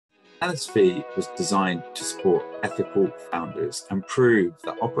LSV was designed to support ethical founders and prove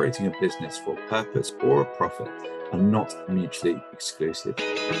that operating a business for a purpose or a profit are not mutually exclusive.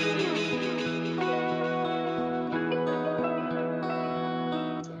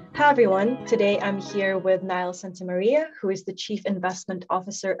 Hi everyone, today I'm here with Niall Santamaria, who is the Chief Investment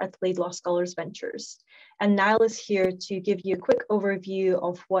Officer at Laidlaw Scholars Ventures. And Niall is here to give you a quick overview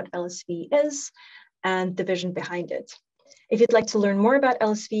of what LSV is and the vision behind it. If you'd like to learn more about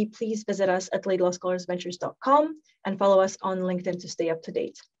LSV, please visit us at laidlawscholarsventures.com and follow us on LinkedIn to stay up to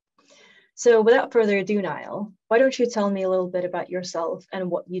date. So without further ado, Niall, why don't you tell me a little bit about yourself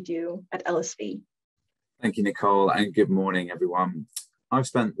and what you do at LSV? Thank you, Nicole, and good morning, everyone. I've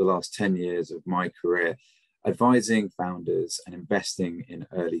spent the last 10 years of my career advising founders and investing in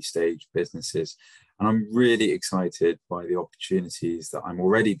early stage businesses. And I'm really excited by the opportunities that I'm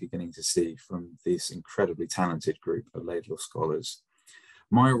already beginning to see from this incredibly talented group of Laidlaw scholars.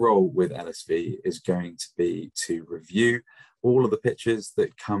 My role with LSV is going to be to review all of the pitches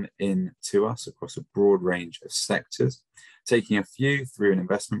that come in to us across a broad range of sectors, taking a few through an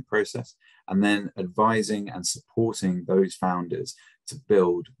investment process, and then advising and supporting those founders to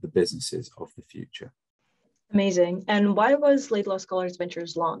build the businesses of the future. Amazing. And why was Laidlaw Scholars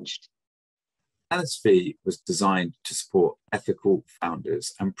Ventures launched? LSV was designed to support ethical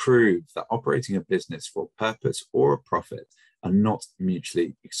founders and prove that operating a business for a purpose or a profit are not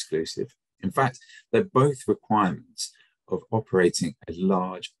mutually exclusive. In fact, they're both requirements of operating a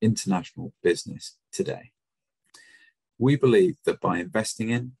large international business today. We believe that by investing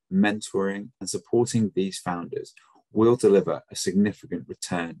in, mentoring, and supporting these founders, we'll deliver a significant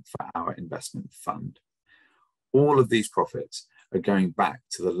return for our investment fund. All of these profits are going back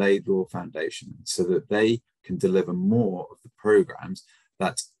to the Laidlaw Foundation so that they can deliver more of the programs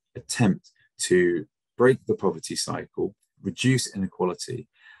that attempt to break the poverty cycle, reduce inequality,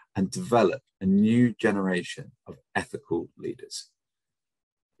 and develop a new generation of ethical leaders.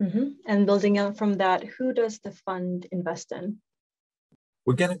 And building out from that, who does the fund invest in?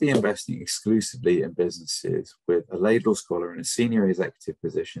 We're going to be investing exclusively in businesses with a Laidlaw scholar in a senior executive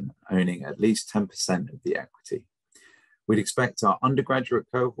position owning at least 10% of the equity. We'd expect our undergraduate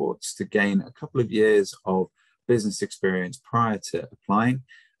cohorts to gain a couple of years of business experience prior to applying,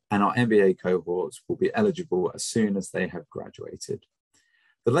 and our MBA cohorts will be eligible as soon as they have graduated.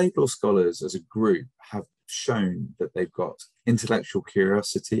 The Laidlaw scholars as a group have shown that they've got intellectual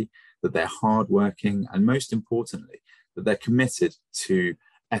curiosity, that they're hardworking, and most importantly, that they're committed to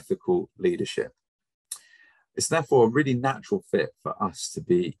ethical leadership. It's therefore a really natural fit for us to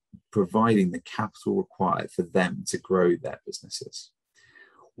be providing the capital required for them to grow their businesses.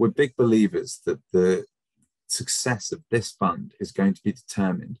 We're big believers that the success of this fund is going to be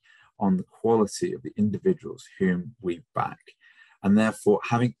determined on the quality of the individuals whom we back. And therefore,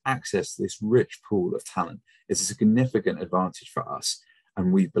 having access to this rich pool of talent is a significant advantage for us,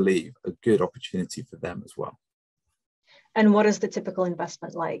 and we believe a good opportunity for them as well. And what is the typical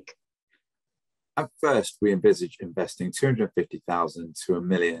investment like? At first, we envisage investing $250,000 to $1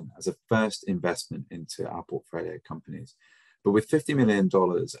 million as a first investment into our portfolio companies. But with $50 million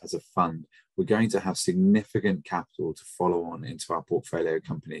as a fund, we're going to have significant capital to follow on into our portfolio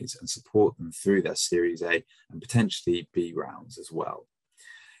companies and support them through their Series A and potentially B rounds as well.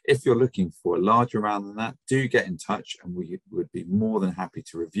 If you're looking for a larger round than that, do get in touch and we would be more than happy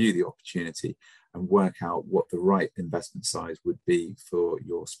to review the opportunity and work out what the right investment size would be for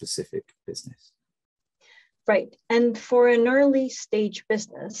your specific business. Right. And for an early stage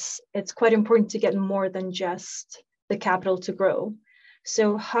business, it's quite important to get more than just the capital to grow.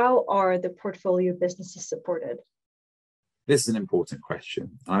 So how are the portfolio businesses supported? This is an important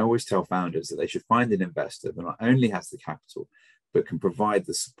question. I always tell founders that they should find an investor that not only has the capital, but can provide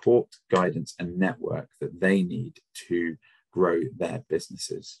the support, guidance, and network that they need to grow their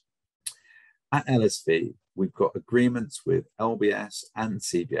businesses. At LSV, we've got agreements with LBS and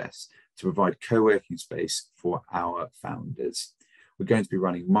CBS to provide co-working space for our founders. We're going to be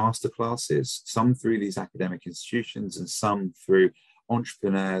running masterclasses, some through these academic institutions and some through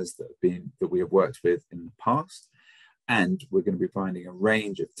entrepreneurs that we have worked with in the past. And we're going to be providing a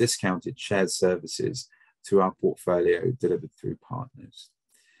range of discounted shared services to our portfolio delivered through partners.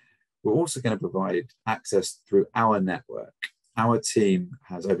 We're also going to provide access through our network. Our team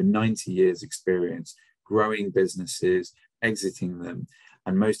has over 90 years experience growing businesses, exiting them,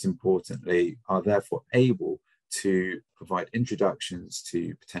 and most importantly, are therefore able to provide introductions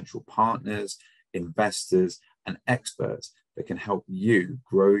to potential partners, investors, and experts that can help you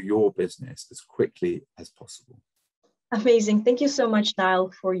grow your business as quickly as possible. Amazing. Thank you so much,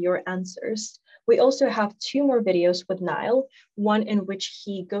 Niall, for your answers. We also have 2 more videos with Niall, one in which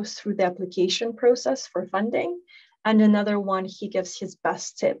he goes through the application process for funding, and another one he gives his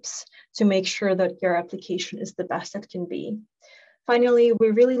best tips to make sure that your application is the best it can be. Finally,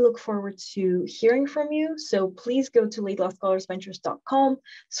 we really look forward to hearing from you, so please go to laidlawscholarsventures.com,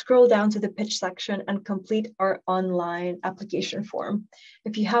 scroll down to the pitch section, and complete our online application form.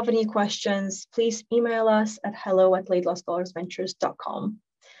 If you have any questions, please email us at hello@laidlawscholarsventures.com.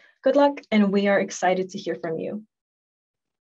 Good luck, and we are excited to hear from you.